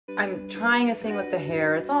I'm trying a thing with the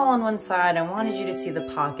hair. It's all on one side. I wanted you to see the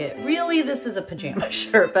pocket. Really, this is a pajama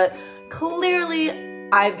shirt, but clearly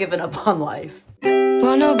I've given up on life.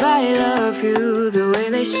 Won't nobody love you the way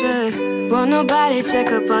they should. Won't nobody check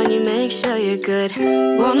up on you, make sure you're good.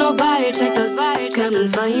 Won't nobody check those body trimmings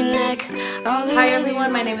for your neck. Hi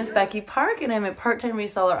everyone, my name is Becky Park and I'm a part-time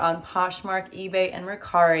reseller on Poshmark, eBay, and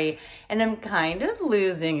Mercari. And I'm kind of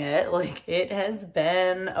losing it. Like, it has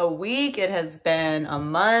been a week, it has been a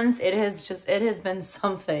month, it has been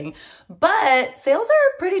something. But sales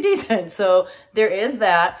are pretty decent, so there is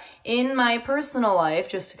that. In my personal life,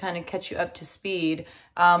 just to kind of catch you up to speed,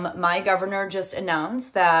 my governor just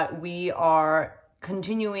announced that we are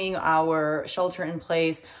continuing our shelter in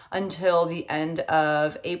place until the end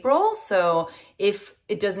of April. So if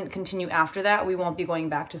it doesn't continue after that, we won't be going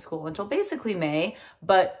back to school until basically May.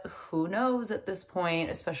 But who knows at this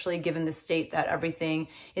point, especially given the state that everything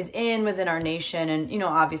is in within our nation and, you know,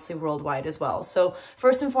 obviously worldwide as well. So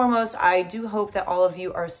first and foremost, I do hope that all of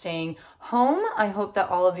you are staying home. I hope that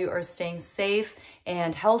all of you are staying safe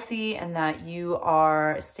and healthy and that you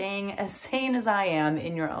are staying as sane as I am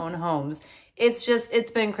in your own homes.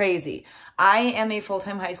 It's been crazy. I am a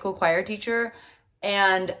full-time high school choir teacher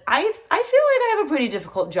and I feel like I have a pretty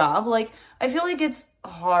difficult job. Like, I feel like it's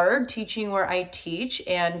hard teaching where I teach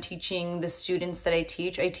and teaching the students that I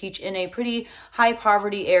teach. I teach in a pretty high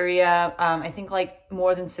poverty area. I think like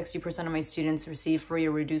more than 60% of my students receive free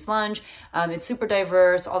or reduced lunch. It's super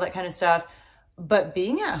diverse, all that kind of stuff. But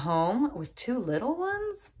being at home with two little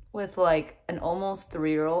ones, with like an almost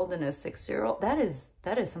 3-year-old and a 6-year-old, that is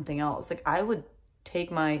something else. Like, I would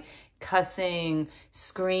take my cussing,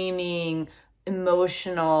 screaming,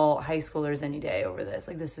 emotional high schoolers any day over this.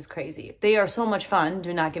 Like, this is crazy. They are so much fun,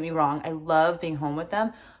 do not get me wrong. I love being home with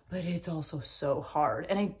them, but it's also so hard.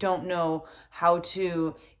 And I don't know how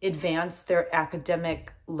to advance their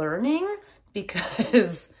academic learning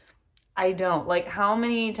because I don't. Like, how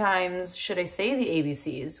many times should I say the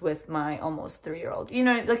ABCs with my almost 3-year-old? You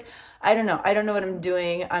know, like, I don't know. I don't know what I'm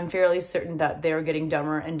doing. I'm fairly certain that they're getting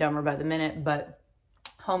dumber and dumber by the minute, but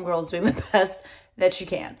homegirl's doing the best that she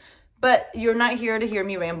can. But you're not here to hear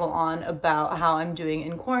me ramble on about how I'm doing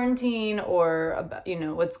in quarantine or about, you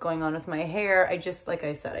know, what's going on with my hair. I just, like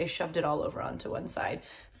I said, I shoved it all over onto one side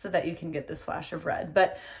so that you can get this flash of red.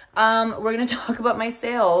 But we're going to talk about my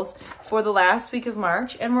sales for the last week of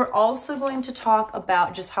March. And we're also going to talk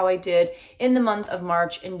about just how I did in the month of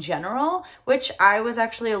March in general, which I was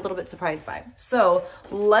actually a little bit surprised by. So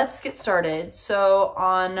let's get started. So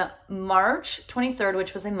on March 23rd,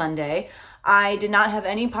 which was a Monday, I did not have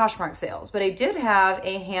any Poshmark sales, but I did have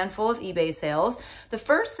a handful of eBay sales. The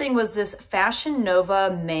first thing was this Fashion Nova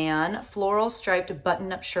Man floral striped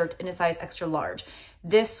button-up shirt in a size extra large.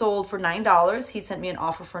 This sold for $9. He sent me an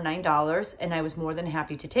offer for $9 and I was more than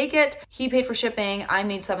happy to take it. He paid for shipping. I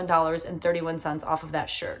made $7.31 off of that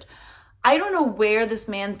shirt. I don't know where this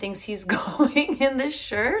man thinks he's going in this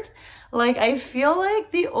shirt. Like, I feel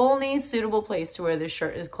like the only suitable place to wear this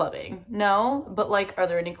shirt is clubbing. No, but like, are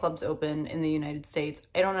there any clubs open in the United States?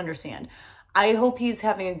 I don't understand. I hope he's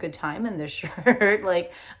having a good time in this shirt.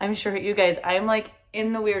 Like, I'm sure you guys, I'm like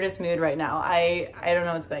in the weirdest mood right now. I don't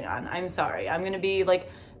know what's going on. I'm sorry. I'm going to be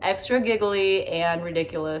like extra giggly and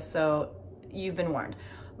ridiculous. So you've been warned.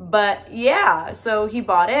 But yeah, so he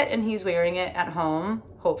bought it and he's wearing it at home,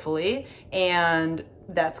 hopefully. And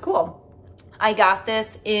that's cool. I got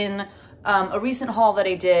this in a recent haul that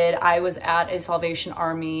I did. I was at a Salvation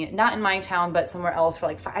Army, not in my town, but somewhere else for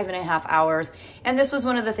like 5.5 hours. And this was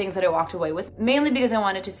one of the things that I walked away with, mainly because I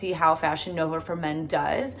wanted to see how Fashion Nova for men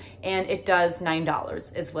does. And it does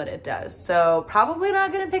 $9 is what it does. So probably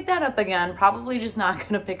not going to pick that up again. Probably just not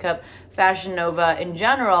going to pick up Fashion Nova in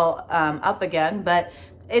general up again. But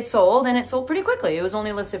it sold, and it sold pretty quickly. It was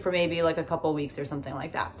only listed for maybe like a couple weeks or something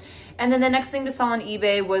like that. And then the next thing to sell on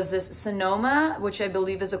eBay was this Sonoma, which I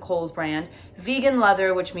believe is a Kohl's brand, vegan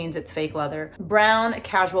leather, which means it's fake leather, brown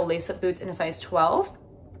casual lace-up boots in a size 12.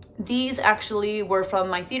 These actually were from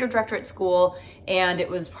my theater director at school, and it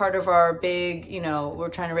was part of our big, you know, we're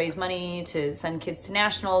trying to raise money to send kids to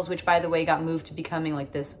nationals, which by the way got moved to becoming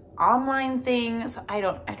like this online thing. So I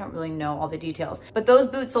don't really know all the details, but those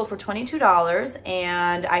boots sold for $22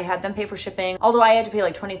 and I had them pay for shipping. Although I had to pay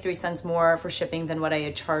like 23 cents more for shipping than what I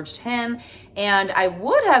had charged him. And I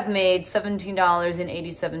would have made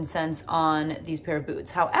 $17.87 on these pair of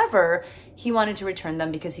boots. However, he wanted to return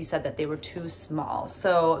them because he said that they were too small.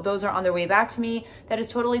 So those are on their way back to me. That is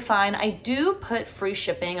totally fine. I do put free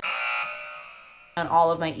shipping on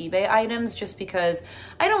all of my eBay items just because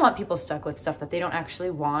I don't want people stuck with stuff that they don't actually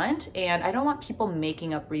want, and I don't want people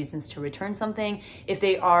making up reasons to return something if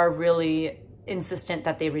they are really insistent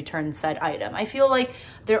that they return said item. I feel like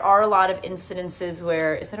there are a lot of incidences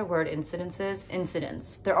where, is that a word, incidences?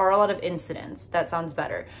 Incidents. There are a lot of incidents. That sounds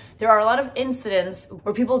better. There are a lot of incidents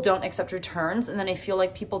where people don't accept returns, and then I feel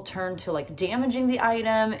like people turn to like damaging the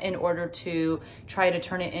item in order to try to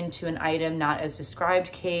turn it into an item not as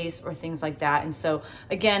described case or things like that. And so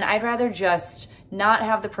again, I'd rather just not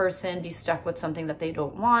have the person be stuck with something that they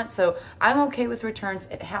don't want. So I'm okay with returns.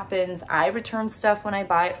 It happens. I return stuff when I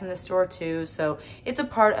buy it from the store too. So it's a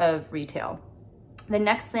part of retail. The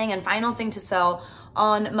next thing and final thing to sell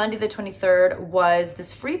on Monday the 23rd was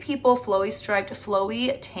this Free People flowy striped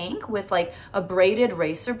flowy tank with like a braided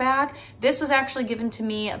racer back. This was actually given to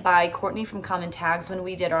me by Courtney from Common Tags when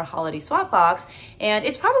we did our holiday swap box, and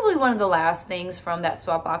it's probably one of the last things from that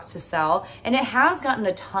swap box to sell, and it has gotten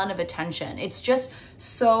a ton of attention. It's just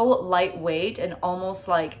so lightweight and almost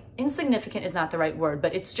like insignificant is not the right word,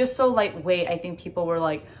 but it's just so lightweight. I think people were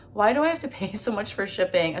like, why do I have to pay so much for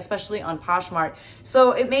shipping, especially on Poshmark?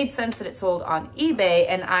 So it made sense that it sold on eBay,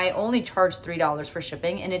 and I only charged $3 for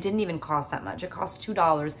shipping, and it didn't even cost that much. It cost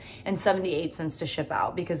 $2.78 to ship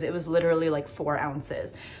out because it was literally like 4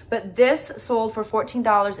 ounces. But this sold for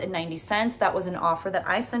 $14.90. That was an offer that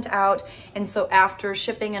I sent out. And so after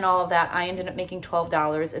shipping and all of that, I ended up making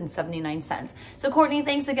 $12.79. So Courtney,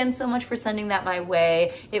 thanks again so much for sending that my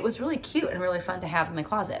way. It was really cute and really fun to have in my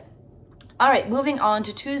closet. All right, moving on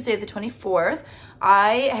to Tuesday the 24th,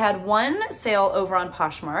 I had one sale over on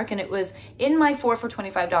Poshmark, and it was in my 4 for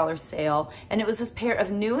 $25 sale, and it was this pair of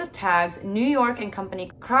New with Tags New York & Company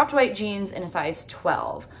cropped white jeans in a size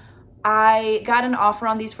 12. I got an offer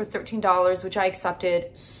on these for $13, which I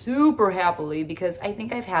accepted super happily because I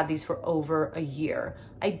think I've had these for over a year.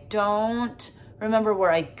 I don't remember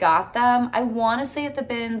where I got them. I want to say at the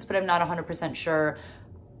bins, but I'm not 100% sure.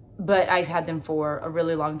 But I've had them for a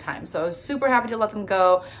really long time. So I was super happy to let them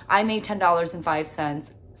go. I made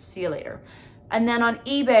 $10.05. See you later. And then on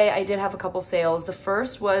eBay, I did have a couple sales. The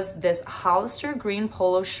first was this Hollister green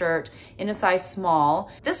polo shirt in a size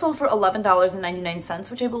small. This sold for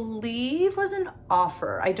 $11.99, which I believe was an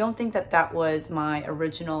offer. I don't think that that was my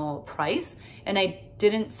original price. And I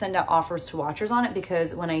didn't send out offers to watchers on it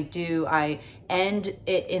because when I do, I end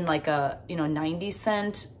it in like a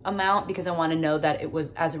 90-cent amount because I want to know that it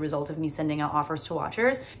was as a result of me sending out offers to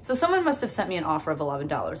watchers. So someone must have sent me an offer of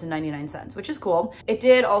 $11.99, which is cool. It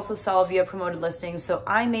did also sell via promoted listings, so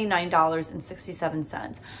I made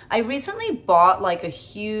 $9.67. I recently bought like a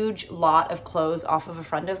huge lot of clothes off of a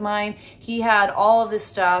friend of mine. He had all of this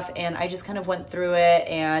stuff, and I just kind of went through it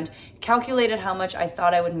and calculated how much I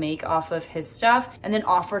thought I would make off of his stuff, and then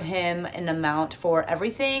offered him an amount for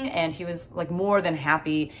everything, and he was like more than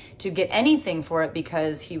happy to get anything for it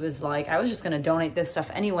because he was like, I was just gonna donate this stuff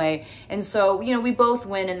anyway. And so, we both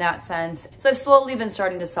win in that sense. So I've slowly been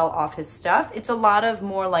starting to sell off his stuff. It's a lot of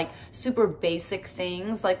more like super basic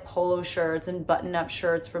things like polo shirts and button-up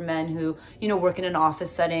shirts for men who, work in an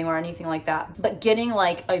office setting or anything like that. But getting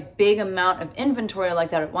like a big amount of inventory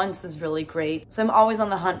like that at once is really great. So I'm always on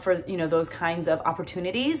the hunt for, those kinds of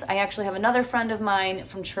opportunities. I actually have another friend of mine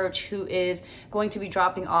from church who is going to be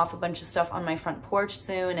dropping off a bunch of stuff on my front porch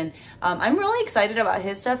soon. And I'm really excited about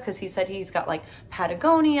his stuff because he said he's got like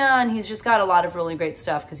Patagonia, and he's just got a lot of really great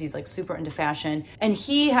stuff because he's like super into fashion. And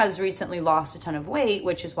he has recently lost a ton of weight,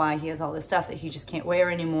 which is why he has all this stuff that he just can't wear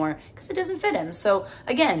anymore because it doesn't fit him. So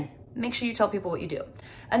again, make sure you tell people what you do.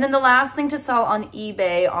 And then the last thing to sell on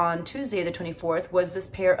eBay on Tuesday the 24th was this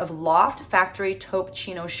pair of Loft Factory taupe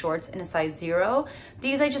chino shorts in a size 0.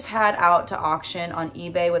 These I just had out to auction on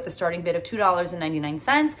eBay with the starting bid of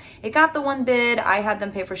 $2.99. It got the one bid. I had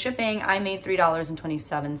them pay for shipping. I made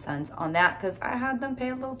 $3.27 on that because I had them pay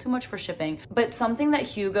a little too much for shipping. But something that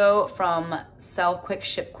Hugo from Sell Quick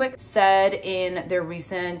Ship Quick said in their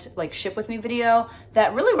recent like ship with me video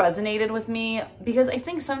that really resonated with me, because I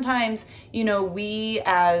think sometimes, we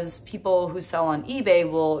as people who sell on eBay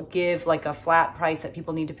will give like a flat price that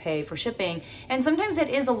people need to pay for shipping. And sometimes it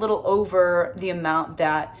is a little over the amount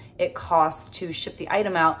that it costs to ship the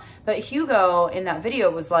item out. But Hugo in that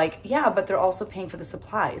video was like, yeah, but they're also paying for the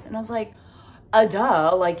supplies. And I was like,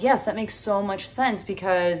 duh, like, yes, that makes so much sense,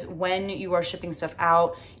 because when you are shipping stuff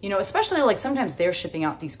out, especially like sometimes they're shipping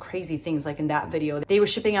out these crazy things. Like in that video, they were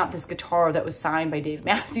shipping out this guitar that was signed by Dave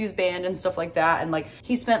Matthews Band and stuff like that. And like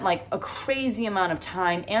he spent like a crazy amount of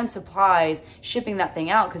time and supplies shipping that thing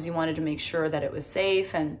out because he wanted to make sure that it was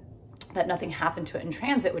safe and that nothing happened to it in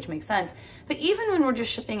transit, which makes sense. But even when we're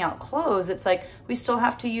just shipping out clothes, it's like we still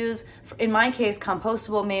have to use, in my case,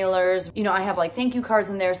 compostable mailers. I have like thank you cards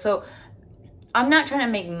in there. So I'm not trying to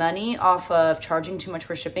make money off of charging too much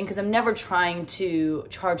for shipping, because I'm never trying to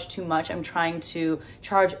charge too much. I'm trying to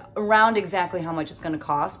charge around exactly how much it's going to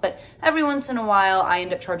cost. But every once in a while, I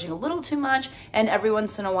end up charging a little too much, and every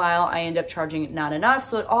once in a while, I end up charging not enough.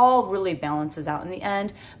 So it all really balances out in the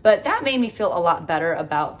end. But that made me feel a lot better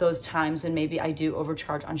about those times when maybe I do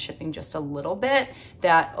overcharge on shipping just a little bit.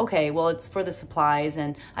 That, okay, well, it's for the supplies.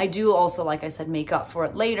 And I do also, like I said, make up for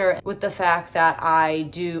it later with the fact that I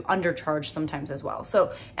do undercharge sometimes as well.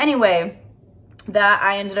 So anyway, that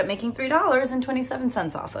I ended up making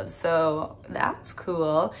 $3.27 off of. So that's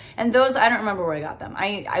cool. And those, I don't remember where I got them.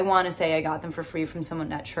 I want to say I got them for free from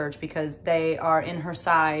someone at church, because they are in her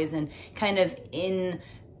size and kind of in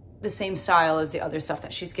the same style as the other stuff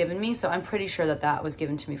that she's given me. So I'm pretty sure that that was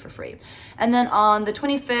given to me for free. And then on the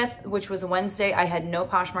 25th, which was a Wednesday, I had no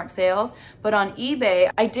Poshmark sales, but on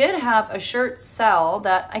eBay, I did have a shirt sell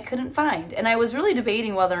that I couldn't find. And I was really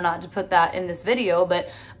debating whether or not to put that in this video,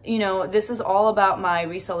 but you know, this is all about my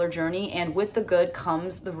reseller journey, and with the good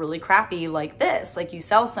comes the really crappy, like this. Like, you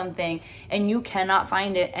sell something and you cannot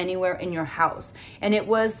find it anywhere in your house. And it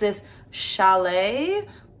was this chalet,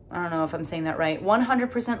 I don't know if I'm saying that right,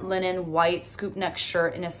 100% linen white scoop neck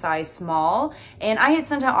shirt in a size small. And I had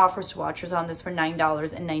sent out offers to watchers on this for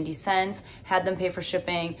 $9.90, had them pay for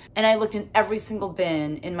shipping. And I looked in every single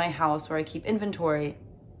bin in my house where I keep inventory,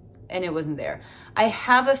 and it wasn't there. I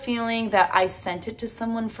have a feeling that I sent it to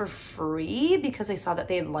someone for free because I saw that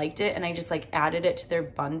they had liked it, and I just like added it to their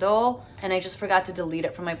bundle, and I just forgot to delete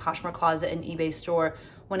it from my Poshmark closet and eBay store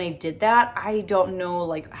when I did that. I don't know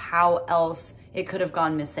like how else it could have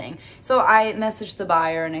gone missing. So I messaged the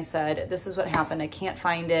buyer and I said, this is what happened. I can't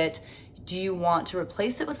find it. Do you want to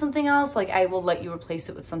replace it with something else? Like, I will let you replace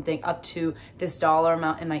it with something up to this dollar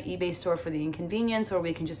amount in my eBay store for the inconvenience, or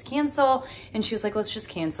we can just cancel. And she was like, let's just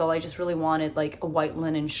cancel. I just really wanted like a white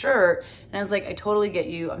linen shirt. And I was like, I totally get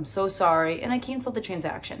you. I'm so sorry. And I canceled the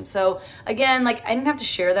transaction. So again, like, I didn't have to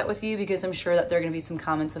share that with you because I'm sure that there are going to be some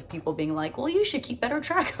comments of people being like, well, you should keep better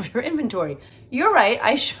track of your inventory. You're right,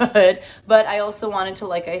 I should. But I also wanted to,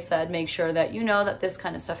 like I said, make sure that you know that this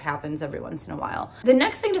kind of stuff happens every once in a while. The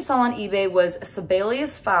next thing to sell on eBay was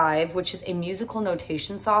Sibelius 5, which is a musical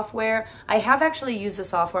notation software. I have actually used the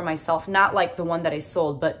software myself, not like the one that I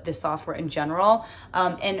sold, but the software in general.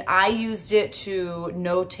 And I used it to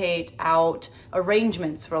notate out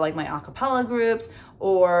arrangements for like my a cappella groups,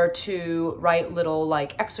 or to write little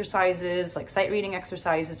like exercises, like sight reading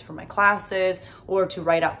exercises for my classes, or to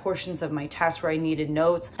write out portions of my tests where I needed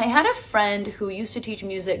notes. I had a friend who used to teach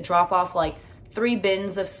music drop off like 3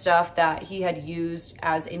 bins of stuff that he had used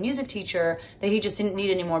as a music teacher that he just didn't need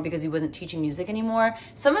anymore because he wasn't teaching music anymore.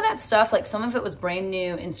 Some of that stuff, like some of it was brand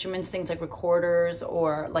new instruments, things like recorders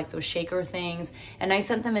or like those shaker things. And I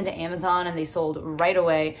sent them into Amazon and they sold right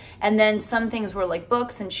away. And then some things were like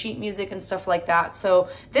books and sheet music and stuff like that. So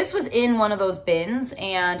this was in one of those bins,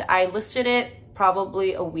 and I listed it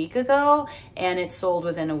probably a week ago, and it sold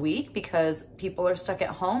within a week because people are stuck at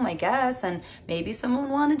home, I guess, and maybe someone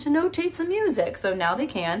wanted to notate some music, so now they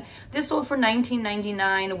can. This sold for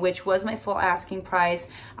 $19.99, which was my full asking price.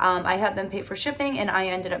 I had them pay for shipping, and I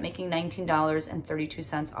ended up making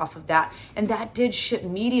 $19.32 off of that, and that did ship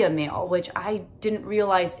media mail, which I didn't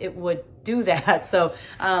realize it would do that. So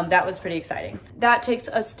that was pretty exciting. That takes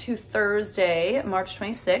us to Thursday, March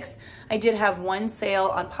 26th. I did have one sale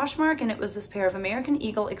on Poshmark, and it was this pair of American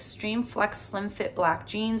Eagle Extreme Flex Slim Fit black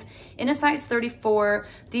jeans in a size 34.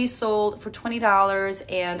 These sold for $20,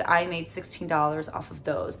 and I made $16 off of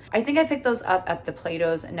those. I think I picked those up at the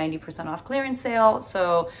Plato's 90% off clearance sale,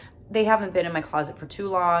 so they haven't been in my closet for too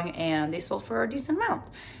long, and they sold for a decent amount.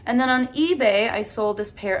 And then on eBay, I sold this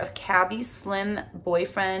pair of Cabby Slim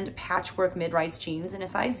Boyfriend patchwork mid-rise jeans in a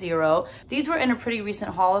size 0. These were in a pretty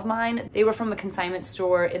recent haul of mine. They were from a consignment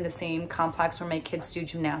store in the same complex where my kids do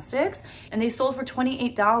gymnastics, and they sold for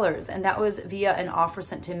 $28, and that was via an offer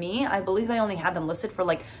sent to me. I believe I only had them listed for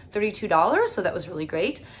like $32, so that was really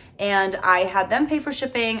great. And I had them pay for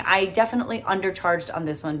shipping. I definitely undercharged on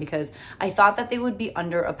this one because I thought that they would be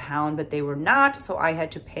under £1, but they were not, so I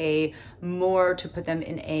had to pay more to put them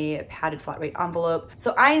in a padded flat rate envelope.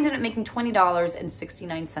 So I ended up making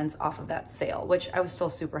 $20.69 off of that sale, which I was still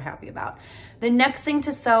super happy about. The next thing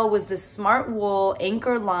to sell was this Smart Wool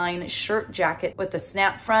Anchor Line shirt jacket with a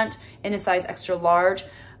snap front in a size extra large.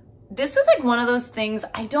 This is like one of those things,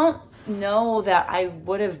 I don't know that I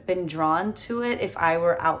would have been drawn to it if I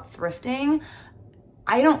were out thrifting.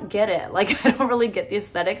 I don't get it. Like, I don't really get the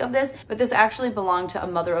aesthetic of this, but this actually belonged to a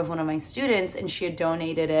mother of one of my students, and she had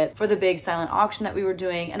donated it for the big silent auction that we were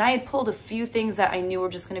doing. And I had pulled a few things that I knew were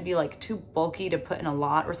just gonna be like too bulky to put in a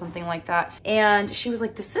lot or something like that. And she was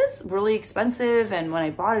like, this is really expensive. And when I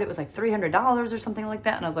bought it, it was like $300 or something like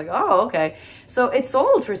that. And I was like, oh, okay. So it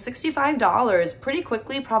sold for $65 pretty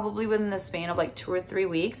quickly, probably within the span of like 2 or 3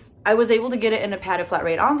 weeks. I was able to get it in a padded flat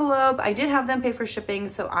rate envelope. I did have them pay for shipping,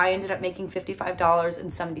 so I ended up making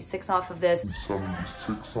 $55.76 off of this.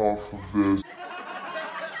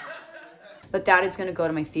 But that is gonna go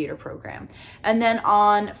to my theater program. And then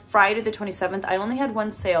on Friday the 27th, I only had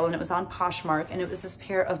one sale, and it was on Poshmark, and it was this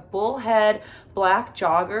pair of bullhead black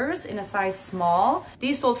joggers in a size small.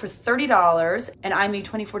 These sold for $30, and I made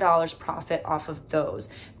 $24 profit off of those.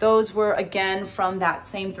 Those were, again, from that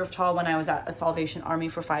same thrift haul when I was at a Salvation Army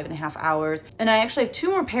for 5.5 hours. And I actually have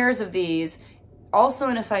 2 more pairs of these, also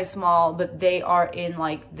in a size small, but they are in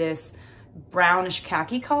like this brownish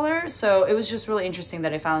khaki color. So it was just really interesting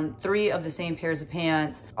that I found 3 of the same pairs of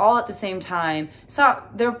pants all at the same time. So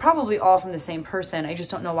they're probably all from the same person. I just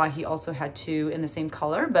don't know why he also had 2 in the same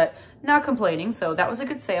color, but not complaining. So that was a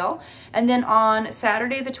good sale. And then on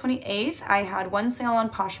Saturday the 28th, I had one sale on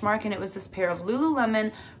Poshmark, and it was this pair of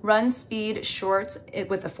Lululemon Run Speed shorts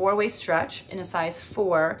with a 4-way stretch in a size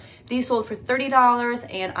 4. These sold for $30,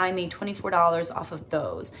 and I made $24 off of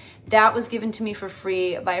those. That was given to me for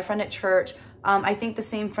free by a friend at church. I think the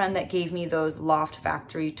same friend that gave me those Loft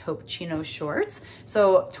Factory taupe chino shorts.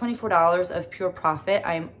 So $24 of pure profit.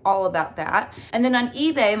 I am all about that. And then on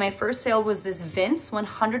eBay, my first sale was this Vince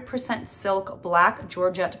 100% silk black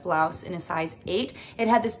Georgette blouse in a size 8. It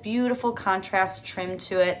had this beautiful contrast trim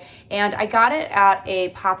to it. And I got it at a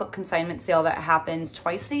pop-up consignment sale that happens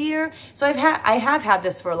twice a year. So I have had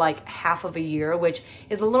this for like half of a year, which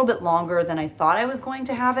is a little bit longer than I thought I was going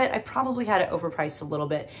to have it. I probably had it overpriced a little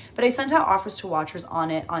bit, but I sent out offers to watchers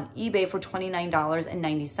on it on eBay for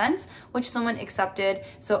 $29.90, which someone accepted.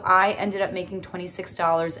 So I ended up making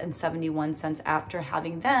 $26.71 after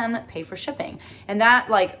having them pay for shipping. And that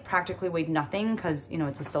like practically weighed nothing because, you know,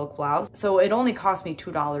 it's a silk blouse. So it only cost me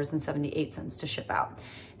 $2.78 to ship out.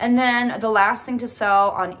 And then the last thing to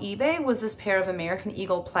sell on eBay was this pair of American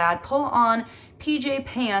Eagle plaid pull-on PJ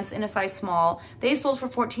pants in a size small. They sold for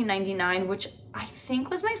 $14.99, which I think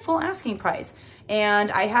was my full asking price.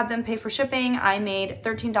 And I had them pay for shipping. I made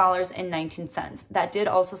 $13.19. That did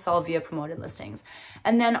also sell via promoted listings.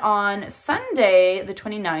 And then on Sunday, the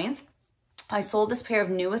 29th, I sold this pair of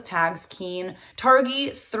new with tags Keen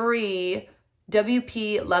Targi 3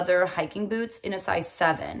 WP leather hiking boots in a size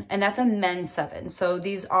 7, and that's a men's 7. So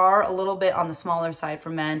these are a little bit on the smaller side for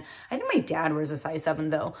men. I think my dad wears a size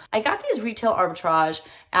 7 though. I got these retail arbitrage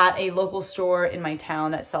at a local store in my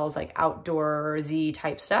town that sells like outdoorsy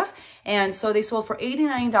type stuff. And so they sold for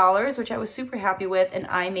 $89, which I was super happy with, and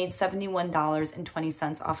I made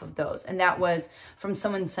 $71.20 off of those. And that was from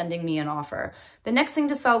someone sending me an offer. The next thing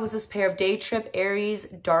to sell was this pair of Day Trip Aries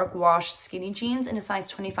dark wash skinny jeans in a size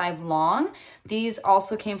 25 long. These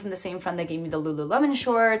also came from the same friend that gave me the Lululemon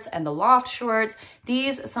shorts and the Loft shorts.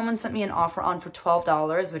 These, someone sent me an offer on for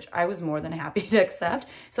 $12, which I was more than happy to accept.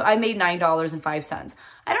 So I made $9.05.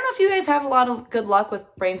 I don't know if you guys have a lot of good luck with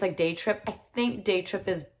brands like Day Trip. I think Day Trip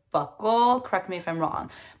is buckle, correct me if I'm wrong,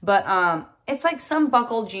 but it's like some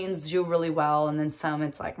buckle jeans do really well, and then some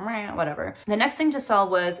it's like meh, whatever. The next thing to sell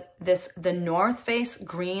was the North Face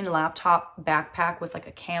green laptop backpack with like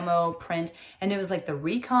a camo print, and it was like the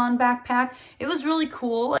Recon backpack. It was really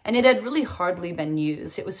cool, and it had really hardly been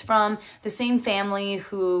used. It was from the same family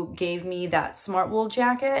who gave me that Smart Wool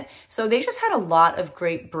jacket, so they just had a lot of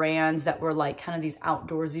great brands that were like kind of these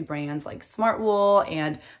outdoorsy brands like Smart Wool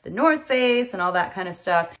and the North Face and all that kind of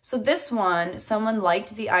stuff. So this one, someone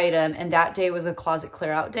liked the item, and that day was a closet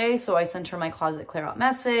clear out day. So I sent her my closet clear out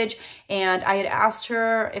message, and I had asked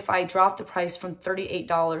her if I dropped the price from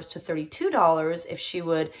 $38 to $32, if she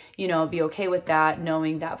would, you know, be okay with that,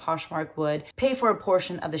 knowing that Poshmark would pay for a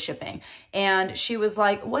portion of the shipping. And she was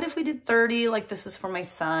like, what if we did 30? Like, this is for my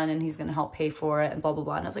son and he's going to help pay for it and blah, blah,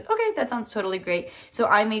 blah. And I was like, okay, that sounds totally great. So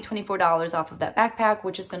I made $24 off of that backpack,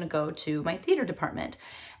 which is going to go to my theater department.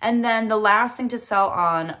 And then the last thing to sell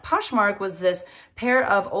on Poshmark was this pair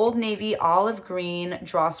of Old Navy olive green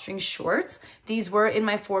drawstring shorts. These were in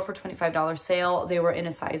my 4 for $25 sale. They were in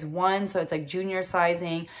a size 1, so it's like junior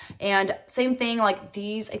sizing. And same thing, like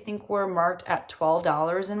these I think were marked at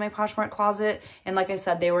 $12 in my Poshmark closet. And like I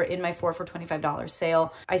said, they were in my 4 for $25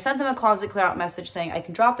 sale. I sent them a closet clear out message saying I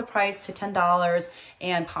can drop the price to $10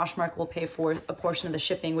 and Poshmark will pay for a portion of the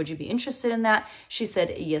shipping. Would you be interested in that? She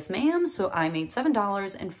said, yes, ma'am. So I made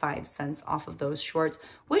 $7.05 off of those shorts,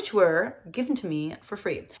 which were given to me for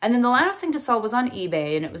free. And then the last thing to sell was on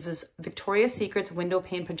eBay, and it was this Victoria's Secret's window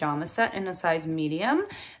pane pajama set in a size medium.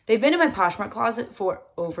 They've been in my Poshmark closet for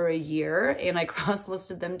over a year, and I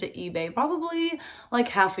cross-listed them to eBay probably like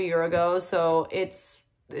half a year ago, so it's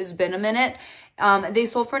been a minute. They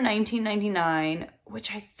sold for $19.99,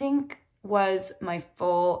 which I think was my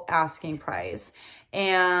full asking price.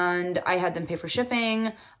 And I had them pay for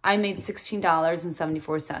shipping. I made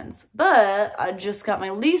 $16.74. But I just got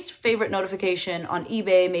my least favorite notification on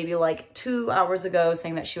eBay maybe like 2 hours ago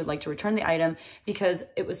saying that she would like to return the item because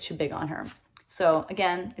it was too big on her. So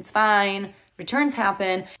again, it's fine. Returns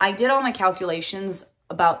happen. I did all my calculations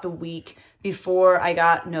about the week before I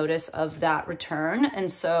got notice of that return.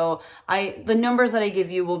 And so the numbers that I give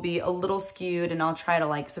you will be a little skewed and I'll try to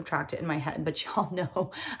like subtract it in my head, but y'all know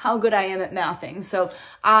how good I am at mathing. So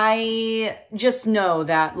I just know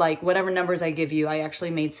that like whatever numbers I give you, I actually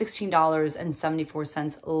made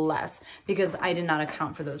 $16.74 less because I did not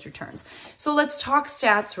account for those returns. So let's talk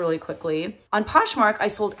stats really quickly. On Poshmark, I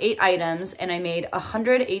sold 8 items and I made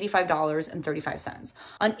 $185.35.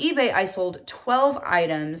 On eBay, I sold 12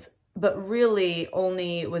 items but really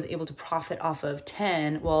only was able to profit off of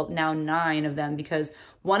 10, well, now 9 of them because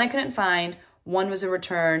 1 I couldn't find, 1 was a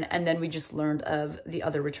return, and then we just learned of the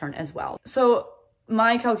other return as well. So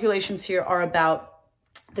my calculations here are about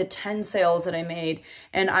the 10 sales that I made,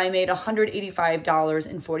 and I made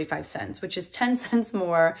 $185.45, which is 10 cents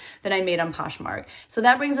more than I made on Poshmark. So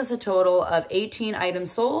that brings us a total of 18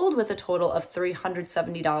 items sold with a total of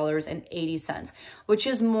 $370.80, which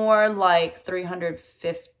is more like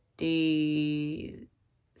 $356. Is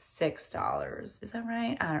that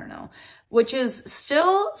right? I don't know. Which is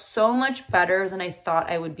still so much better than I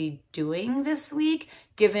thought I would be doing this week,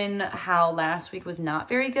 given how last week was not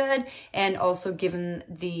very good, and also given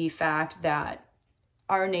the fact that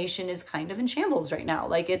our nation is kind of in shambles right now.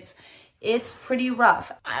 Like it's pretty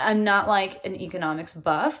rough. I'm not like an economics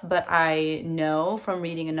buff, but I know from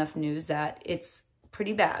reading enough news that it's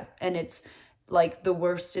pretty bad, and it's like the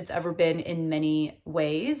worst it's ever been in many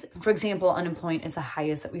ways. For example, unemployment is the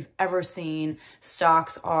highest that we've ever seen.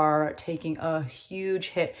 Stocks are taking a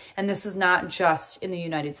huge hit. And this is not just in the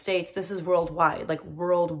United States. This is worldwide. Like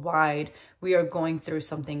worldwide, we are going through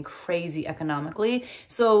something crazy economically.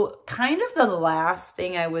 So kind of the last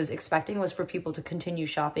thing I was expecting was for people to continue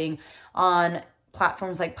shopping on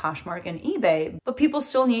platforms like Poshmark and eBay, but people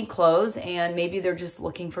still need clothes and maybe they're just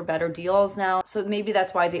looking for better deals now. So maybe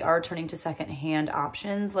that's why they are turning to secondhand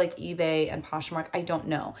options like eBay and Poshmark. I don't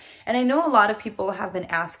know. And I know a lot of people have been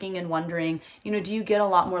asking and wondering, you know, do you get a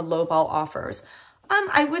lot more lowball offers?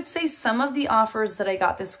 I would say some of the offers that I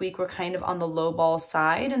got this week were kind of on the lowball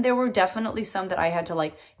side, and there were definitely some that I had to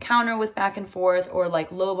like counter with back and forth, or like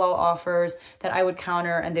lowball offers that I would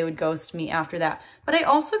counter and they would ghost me after that. But I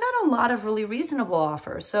also got a lot of really reasonable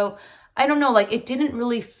offers. So I don't know, like it didn't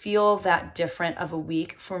really feel that different of a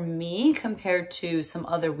week for me compared to some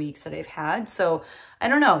other weeks that I've had. So I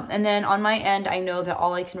don't know. And then on my end, I know that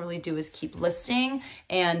all I can really do is keep listing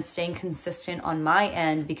and staying consistent on my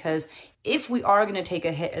end, because if we are going to take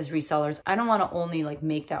a hit as resellers, I don't want to only like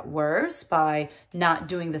make that worse by not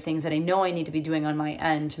doing the things that I know I need to be doing on my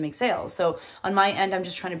end to make sales. So on my end, I'm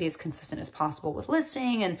just trying to be as consistent as possible with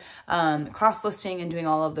listing and cross-listing and doing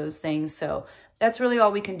all of those things. So that's really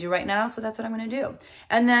all we can do right now. So that's what I'm going to do.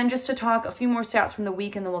 And then just to talk a few more stats from the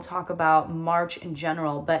week, and then we'll talk about March in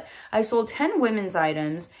general. But I sold 10 women's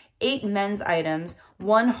items, 8 men's items,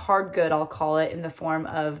 1 hard good, I'll call it, in the form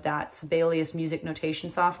of that Sibelius music notation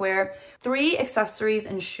software, 3 accessories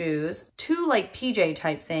and shoes, 2 like PJ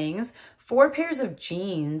type things, 4 pairs of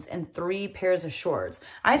jeans, and 3 pairs of shorts.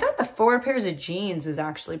 I thought the 4 pairs of jeans was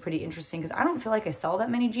actually pretty interesting because I don't feel like I sell that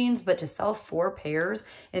many jeans, but to sell 4 pairs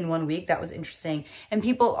in 1 week, that was interesting. And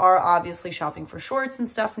people are obviously shopping for shorts and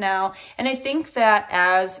stuff now. And I think that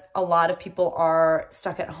as a lot of people are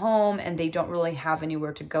stuck at home and they don't really have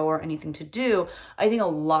anywhere to go or anything to do, I think a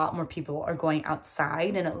lot more people are going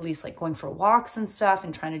outside and at least like going for walks and stuff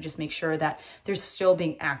and trying to just make sure that they're still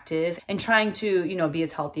being active and trying to, you know, be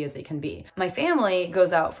as healthy as they can be. be. My family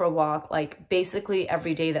goes out for a walk like basically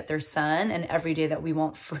every day that there's sun and every day that we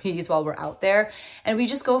won't freeze while we're out there. And we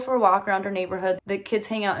just go for a walk around our neighborhood. The kids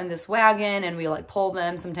hang out in this wagon and we like pull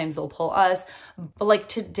them. Sometimes they'll pull us. But like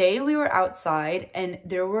today we were outside and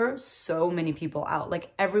there were so many people out.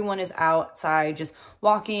 Like everyone is outside just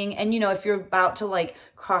walking. And you know, if you're about to like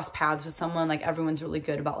cross paths with someone, like everyone's really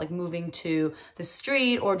good about like moving to the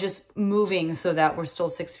street or just moving so that we're still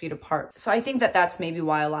 6 feet apart. So I think that that's maybe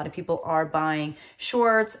why a lot of people are buying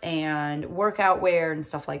shorts and workout wear and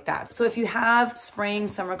stuff like that. So if you have spring,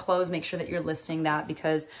 summer clothes, make sure that you're listing that,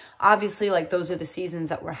 because obviously like those are the seasons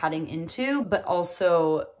that we're heading into, but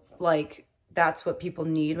also like that's what people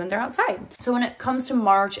need when they're outside. So when it comes to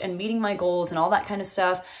March and meeting my goals and all that kind of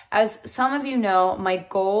stuff, as some of you know, my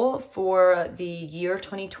goal for the year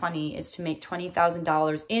 2020 is to make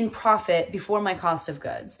 $20,000 in profit before my cost of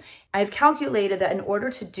goods. I've calculated that in order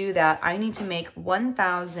to do that, I need to make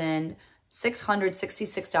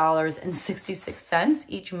 $1,666.66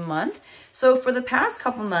 each month. So for the past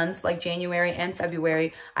couple months, like January and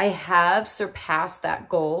February, I have surpassed that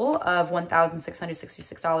goal of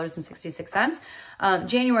 $1,666.66.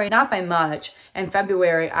 January, not by much, and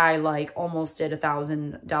February, I like almost did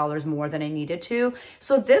 $1,000 more than I needed to.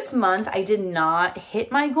 So this month, I did not hit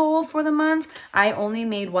my goal for the month. I only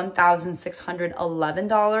made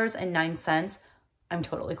 $1,611.09. I'm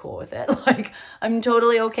totally cool with it. Like, I'm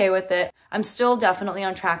totally okay with it. I'm still definitely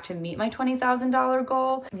on track to meet my $20,000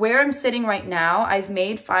 goal. Where I'm sitting right now, I've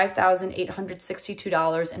made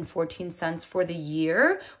 $5,862.14 for the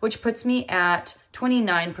year, which puts me at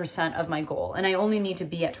 29% of my goal. And I only need to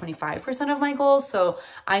be at 25% of my goal. So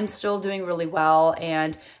I'm still doing really well.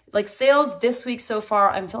 And like sales this week so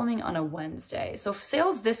far, I'm filming on a Wednesday. So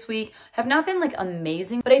sales this week have not been like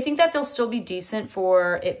amazing, but I think that they'll still be decent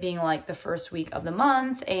for it being like the first week of the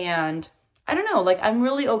month. And I don't know, like I'm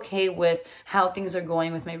really okay with how things are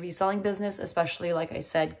going with my reselling business, especially like I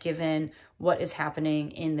said, given what is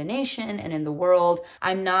happening in the nation and in the world.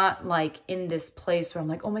 I'm not like in this place where I'm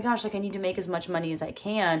like, oh my gosh, like I need to make as much money as I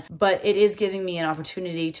can, but it is giving me an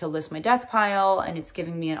opportunity to list my death pile, and it's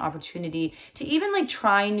giving me an opportunity to even like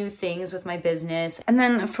try new things with my business. And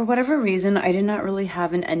then for whatever reason, I did not really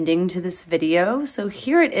have an ending to this video. So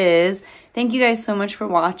here it is. Thank you guys so much for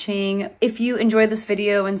watching. If you enjoyed this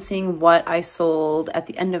video and seeing what I sold at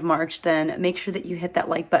the end of March, then make sure that you hit that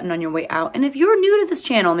like button on your way out. And if you're new to this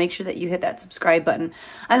channel, make sure that you hit that subscribe button.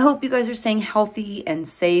 I hope you guys are staying healthy and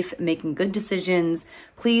safe, making good decisions.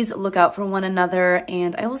 Please look out for one another,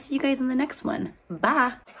 and I will see you guys in the next one.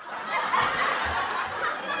 Bye.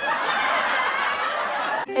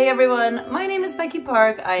 Hey everyone, my name is Becky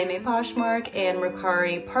Park. I am a Poshmark and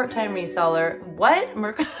Mercari part-time reseller. What?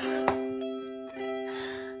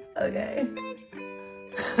 Okay.